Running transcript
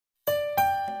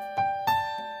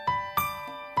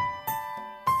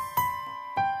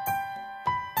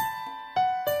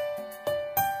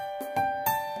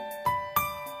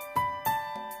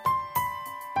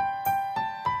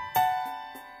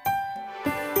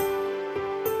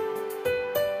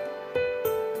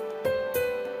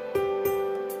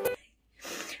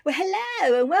Well,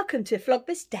 hello and welcome to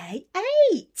Vlogmas Day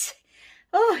 8.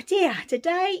 Oh dear,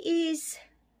 today is,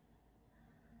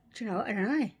 do you know what, I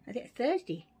don't know, I think it's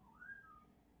Thursday.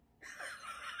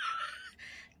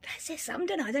 That says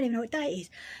something, I don't even know what day it is.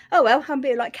 Oh well, I'm a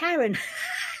bit like Karen.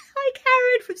 Hi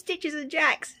Karen from Stitches and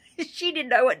Jacks. She didn't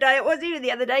know what day it was either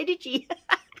the other day, did she?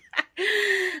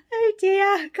 Oh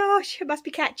dear, gosh, it must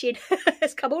be catching.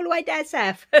 It's come all the way down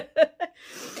south.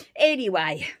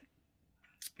 Anyway,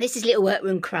 this is Little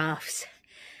Workroom Crafts.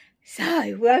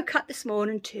 So, woke up this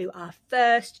morning to our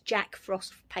first Jack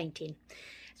Frost painting.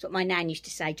 That's what my nan used to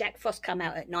say. Jack Frost come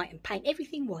out at night and paint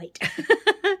everything white.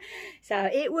 So,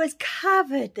 it was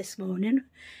covered this morning.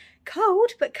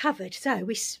 Cold, but covered. So,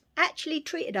 we actually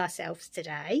treated ourselves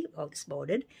today, well, this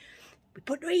morning. We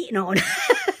put the heating on,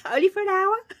 only for an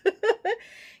hour,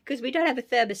 because we don't have a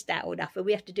thermostat or nothing.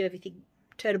 We have to do everything,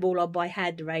 turn them all on by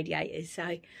hand, the radiators.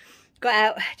 So, got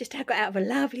out, just got out of a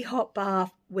lovely hot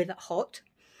bath with it hot.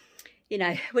 You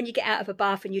know, when you get out of a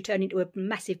bath and you turn into a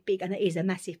massive big, and it is a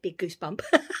massive big goosebump,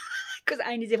 because it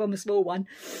ain't as if I'm a small one.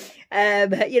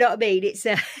 You know what I mean? It's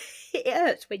it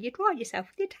hurts when you dry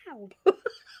yourself with your towel.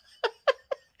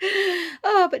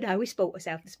 Oh, but no, we spoilt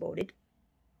ourselves this morning.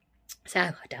 So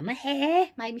I done my hair,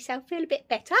 made myself feel a bit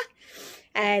better,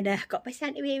 and got my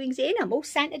Santa earrings in. I'm all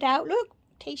Santaed out. Look,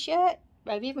 t-shirt.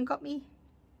 I've even got me.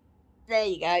 There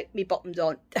you go, my bottoms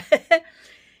on.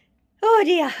 Oh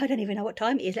dear, I don't even know what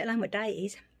time it is, let alone what day it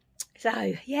is.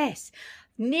 So yes,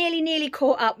 nearly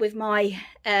caught up with my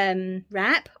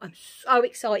wrap. I'm so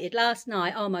excited. Last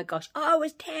night, oh my gosh, I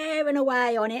was tearing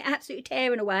away on it, absolutely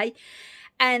tearing away.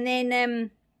 And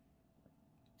then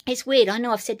it's weird, I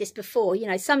know I've said this before, you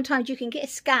know, sometimes you can get a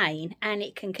skein and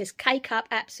it can just cake up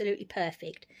absolutely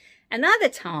perfect. Another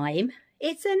time,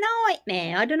 it's a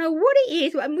nightmare. I don't know what it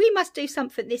is, and we must do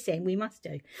something this end, we must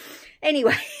do.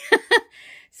 Anyway,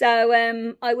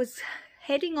 so I was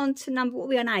heading on to number, what were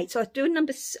we on, 8? So I was doing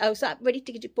I was ready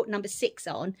to put number 6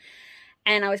 on,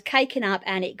 and I was caking up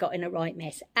and it got in a right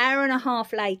mess. Hour and a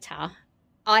half later,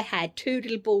 I had 2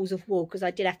 little balls of wool because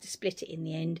I did have to split it in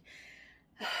the end.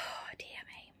 Oh dear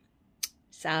me.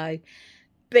 So,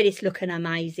 but it's looking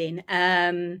amazing.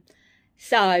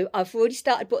 So I've already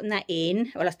started putting that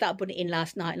in. Well, I started putting it in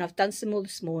last night and I've done some more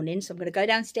this morning. So I'm going to go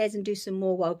downstairs and do some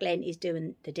more while Glenn is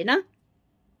doing the dinner.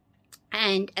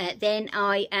 And then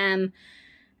I am,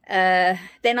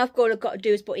 then I've got to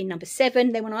do is put in number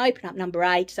 7. Then when I open up number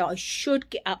 8, so I should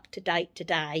get up to date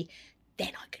today,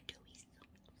 then I can do his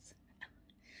songs.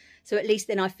 So at least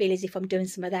then I feel as if I'm doing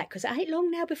some of that, because it ain't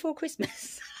long now before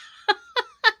Christmas.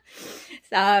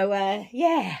 So,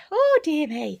 yeah, oh dear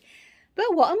me.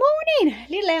 But what a morning.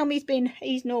 Little Elmy's been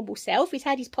his normal self. He's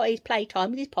had his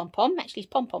playtime with his pom-pom. Actually, his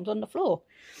pom-pom's on the floor.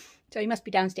 So he must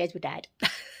be downstairs with Dad.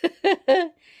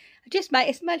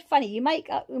 It's funny. You make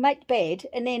the bed,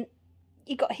 and then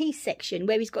you got his section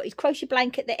where he's got his crochet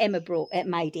blanket that Emma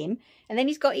made him. And then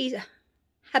he's got his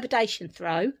habitation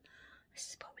throw.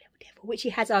 This is probably a devil, which he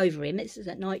has over him. This is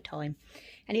at night time.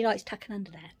 And he likes tucking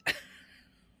under that.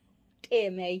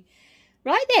 Dear me.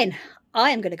 Right then,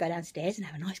 I am going to go downstairs and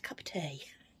have a nice cup of tea.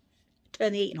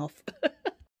 Turn the heating off.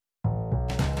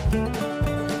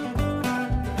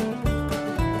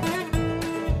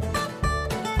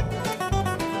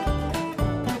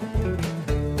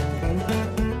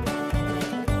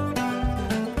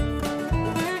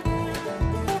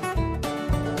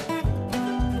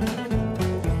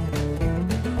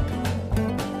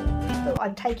 So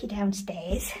I'm taking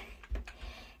downstairs.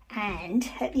 And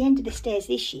at the end of the stairs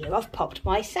this year, I've popped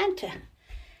my Santa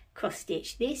cross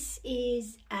stitch. This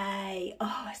is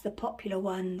it's the popular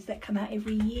ones that come out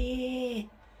every year.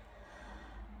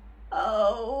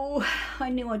 Oh, I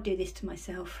knew I'd do this to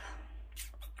myself.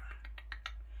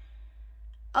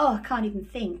 Oh, I can't even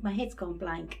think. My head's gone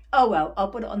blank. Oh well, I'll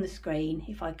put it on the screen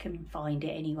if I can find it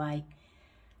anyway.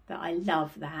 But I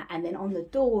love that. And then on the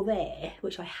door there,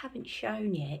 which I haven't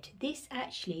shown yet, this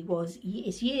actually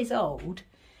is years old.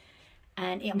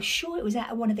 And I'm sure it was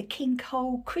out of one of the King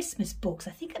Cole Christmas books.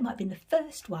 I think it might have been the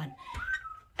first one.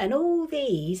 And all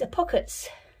these are pockets.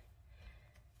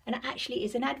 And it actually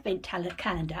is an advent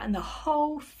calendar. And the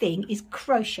whole thing is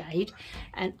crocheted.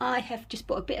 And I have just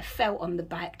put a bit of felt on the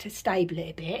back to stable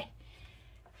it a bit.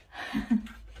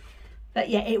 But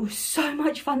yeah, it was so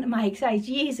much fun to make. So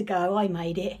years ago I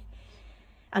made it.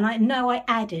 And I know I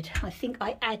think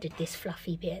I added this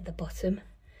fluffy bit at the bottom.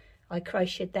 I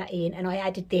crocheted that in, and I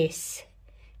added this.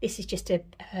 This is just a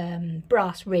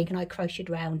brass ring, and I crocheted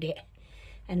around it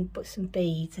and put some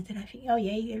beads. I don't know if you, oh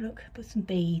yeah, look, put some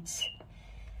beads.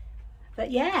 But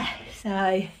yeah,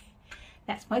 so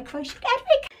that's my crochet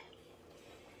fabric.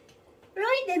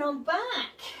 Right then, I'm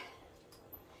back.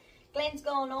 Glenn's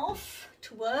gone off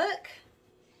to work.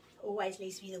 Always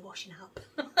leaves me the washing up.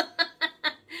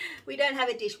 We don't have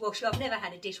a dishwasher. I've never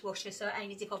had a dishwasher, so it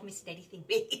ain't as if I've missed anything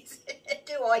big,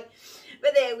 do I?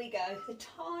 But there we go. The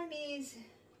time is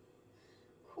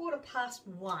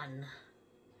 1:15.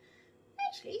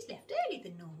 Actually, he's left earlier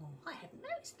than normal. I hadn't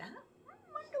noticed that. I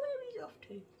wonder where he's off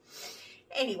to.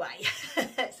 Anyway,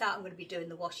 so I'm going to be doing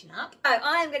the washing up. So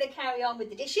I am going to carry on with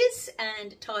the dishes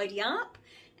and tidy up,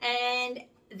 and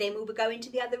then we'll go into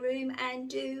the other room and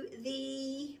do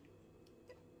the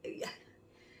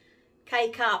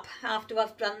cake up after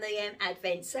I've done the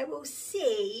advent. So we'll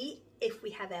see if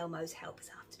we have Elmo's help this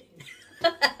afternoon.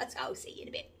 So I'll see you in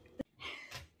a bit.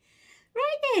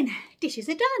 Right then, dishes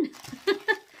are done.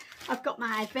 I've got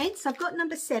my advents. I've got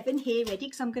number 7 here ready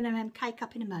because I'm going to cake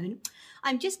up in a moment.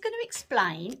 I'm just going to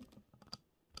explain.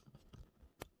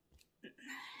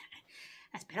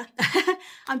 That's better.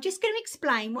 I'm just going to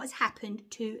explain what's happened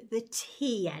to the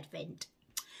tea advent.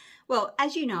 Well,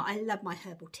 as you know, I love my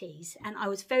herbal teas, and I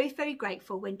was very, very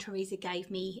grateful when Teresa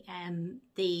gave me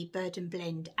the Bird and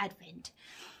Blend advent.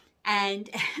 And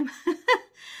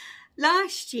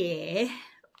last year,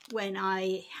 when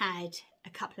I had a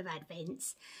couple of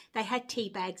advents, they had tea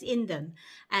bags in them.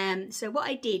 So what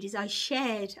I did is I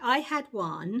had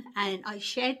one and I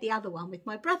shared the other one with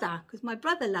my brother, because my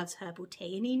brother loves herbal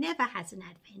tea and he never has an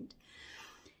advent.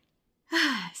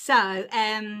 So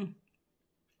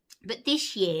but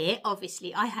this year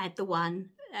obviously I had the one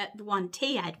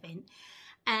tea advent,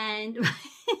 and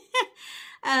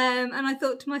and I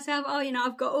thought to myself, oh, you know,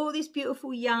 I've got all this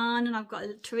beautiful yarn, and I've got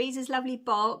Teresa's lovely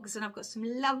box, and I've got some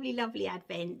lovely, lovely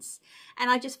advents, and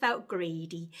I just felt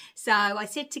greedy. So I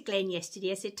said to Glenn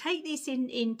yesterday, I said, take this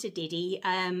into Diddy,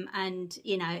 and,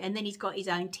 you know, and then he's got his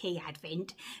own tea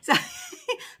advent. So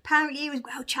apparently he was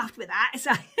well chuffed with that.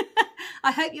 So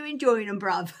I hope you're enjoying them,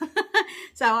 bruv.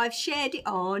 So I've shared it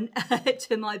on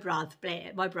to my brother,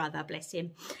 bless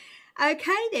him.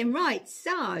 Okay then, right,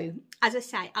 so as I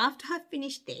say, after I've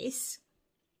finished this,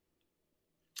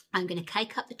 I'm going to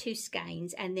cake up the 2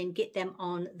 skeins and then get them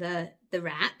on the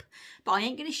wrap. But I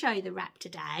ain't going to show you the wrap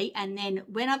today. And then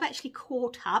when I've actually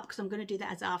caught up, because I'm going to do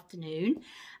that as afternoon,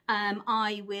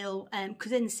 I will,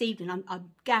 because then this evening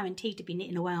I'm guaranteed to be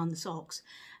knitting away on the socks.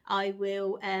 I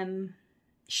will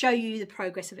show you the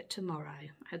progress of it tomorrow,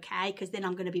 okay? Because then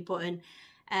I'm going to be putting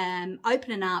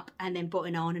opening up and then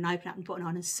button on, and open up and button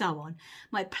on, and so on.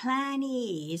 My plan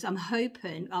is, I'm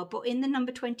hoping I'll put in the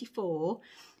number 24,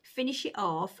 finish it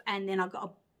off, and then I've got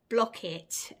to block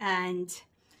it. And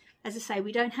as I say,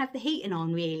 we don't have the heating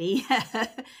on really.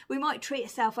 We might treat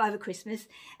ourselves over Christmas.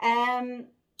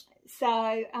 So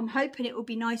I'm hoping it will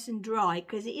be nice and dry,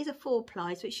 because it is a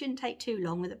 4-ply, so it shouldn't take too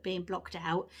long with it being blocked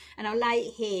out. And I'll lay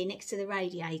it here next to the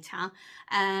radiator,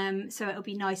 so it'll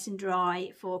be nice and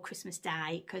dry for Christmas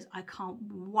Day, because I can't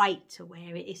wait to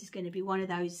wear it. This is going to be one of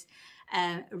those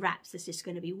wraps that's just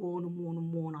going to be worn and worn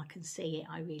and worn. I can see it,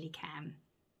 I really can.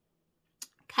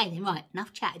 Okay then, right,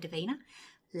 enough chat, Davina.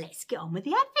 Let's get on with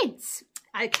the advents.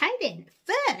 Okay then,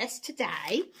 first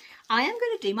today I am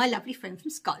going to do my lovely friend from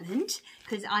Scotland,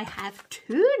 because I have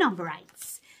 2 number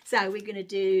 8s. So we're going to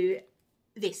do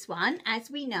this one. As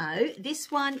we know,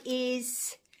 this one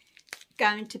is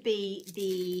going to be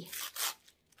the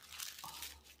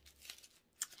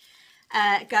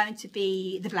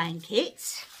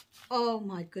blanket. Oh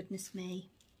my goodness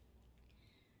me,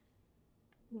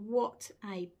 what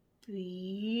a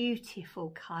beautiful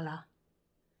colour.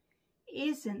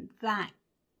 Isn't that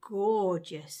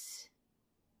gorgeous?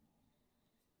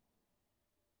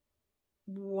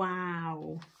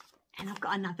 Wow. And I've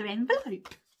got another envelope.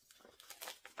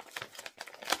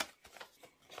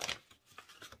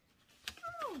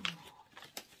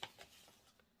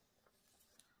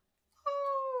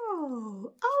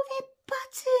 Oh, they're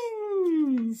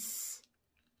buttons.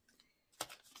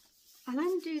 I'll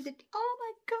undo the, oh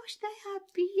my gosh, they are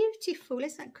beautiful.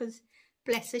 Isn't that, because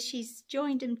bless her, she's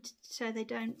joined them so they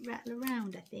don't rattle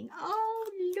around, I think.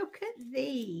 Oh, look at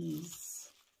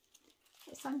these.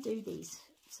 Let's undo these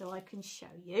so I can show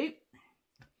you.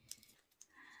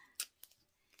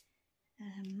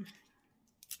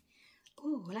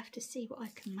 Oh, we'll have to see what I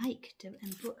can make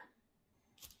and put.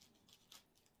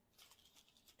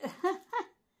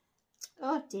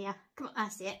 Oh dear, come on,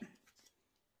 that's it.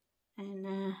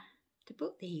 And to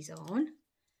put these on.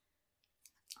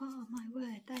 Oh my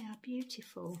word, they are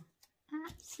beautiful.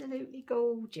 Absolutely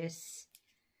gorgeous.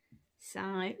 So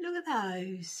look at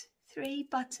those 3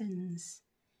 buttons.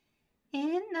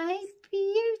 Aren't they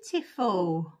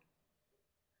beautiful?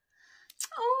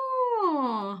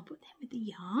 Oh, put them with the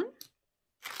yarn.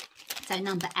 So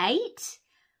number 8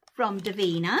 from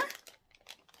Davina.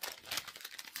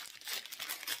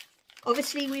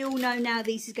 Obviously, we all know now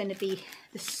these are going to be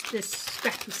the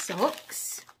scrappy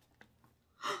socks.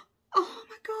 Oh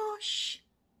my gosh.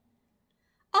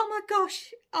 Oh my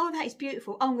gosh. Oh, that is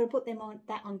beautiful. Oh, I'm going to put them on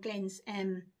Glenn's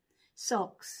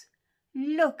socks.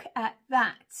 Look at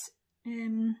that.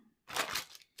 Can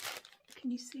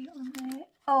you see it on there?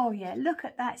 Oh yeah, look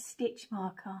at that stitch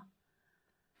marker.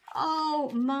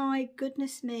 Oh my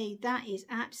goodness me, that is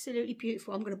absolutely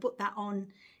beautiful. I'm going to put that on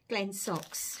Glenn's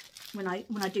socks when I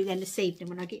do them this evening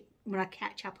when I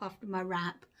catch up after my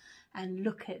wrap. And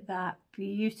look at that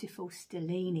beautiful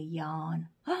Stellina yarn.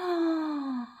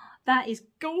 Oh, that is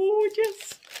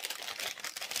gorgeous.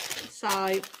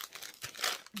 So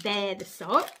they're the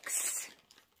socks.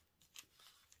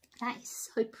 That is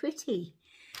so pretty.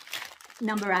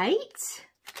 Number 8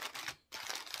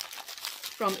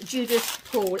 from Judith,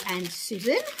 Paul and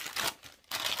Susan.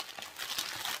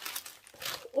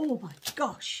 Oh my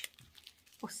gosh.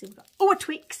 What's this? Oh, a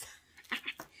Twix.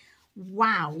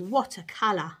 Wow, what a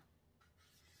colour.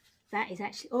 That is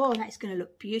actually, oh, that's going to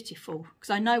look beautiful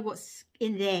because I know what's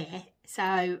in there.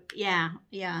 So, yeah.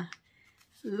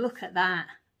 Look at that.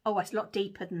 Oh, it's a lot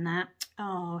deeper than that.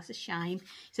 Oh, it's a shame.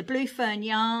 It's a Blue Fern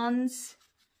Yarns.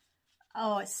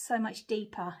 Oh, it's so much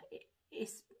deeper.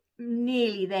 It's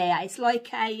nearly there. It's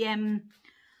like a,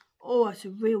 oh, it's a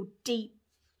real deep.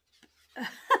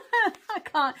 I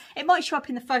can't. It might show up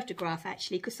in the photograph,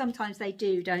 actually, because sometimes they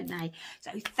do, don't they?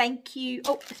 So, thank you.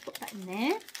 Oh, let's put that in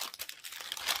there.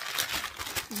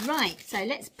 Right, so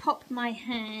let's pop my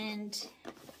hand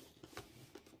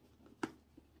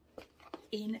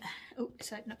in. Oh,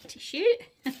 so not tissue.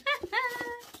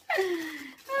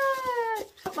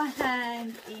 Put my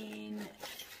hand in.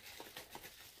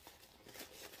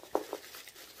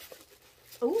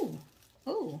 Oh,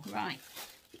 right.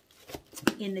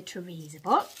 In the Teresa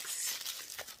box.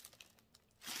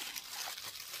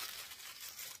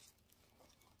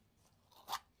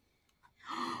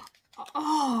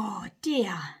 Oh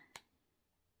dear.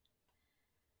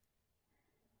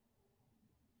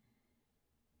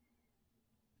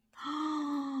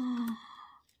 Oh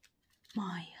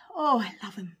my, oh, I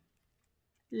love them.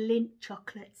 Lint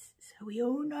chocolates. So we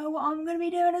all know what I'm going to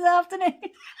be doing this afternoon.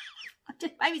 I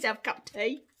just made myself a cup of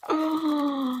tea.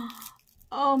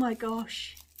 Oh my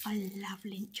gosh. I love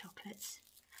lint chocolates.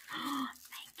 Oh,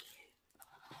 thank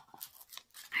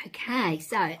you. Okay,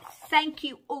 so thank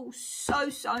you all so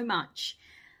much.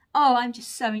 Oh,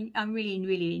 I'm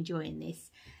really enjoying this.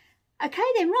 Okay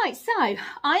then, right, so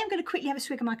I am going to quickly have a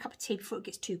swig of my cup of tea before it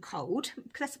gets too cold,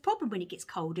 because that's the problem when it gets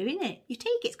colder, isn't it? Your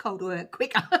tea gets colder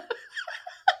quicker.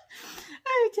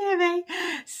 Oh dear me.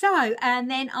 So, and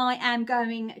then I am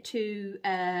going to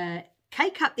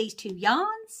cake up these 2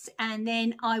 yarns, and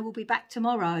then I will be back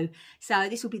tomorrow. So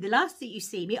this will be the last that you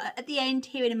see me. At the end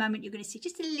here in a moment, you're going to see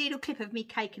just a little clip of me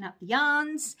caking up the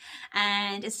yarns,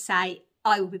 and as I say,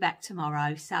 I will be back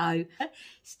tomorrow. So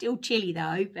still chilly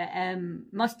though, but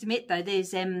must admit though,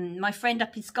 there's my friend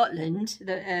up in Scotland,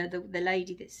 the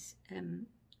lady that's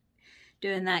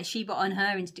doing that, she put on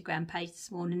her Instagram page this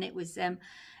morning. It was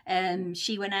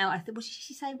she went out, I thought, what did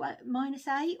she say, what,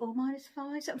 -8 or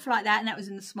 -5, something like that, and that was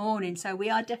in this morning. So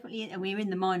we are definitely, and we're in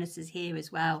the minuses here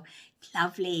as well. It's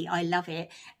lovely, I love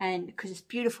it, and because it's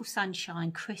beautiful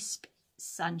sunshine, crisp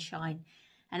sunshine.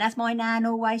 And as my nan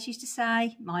always used to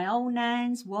say, my old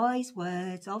nan's wise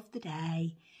words of the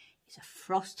day is a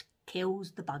frost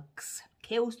kills the bugs,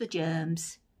 kills the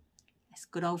germs. Let's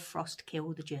good old frost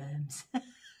kill the germs.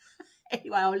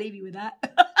 Anyway, I'll leave you with that.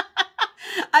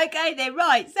 Okay then,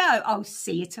 right, so I'll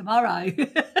see you tomorrow.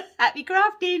 Happy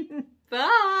crafting.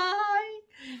 Bye.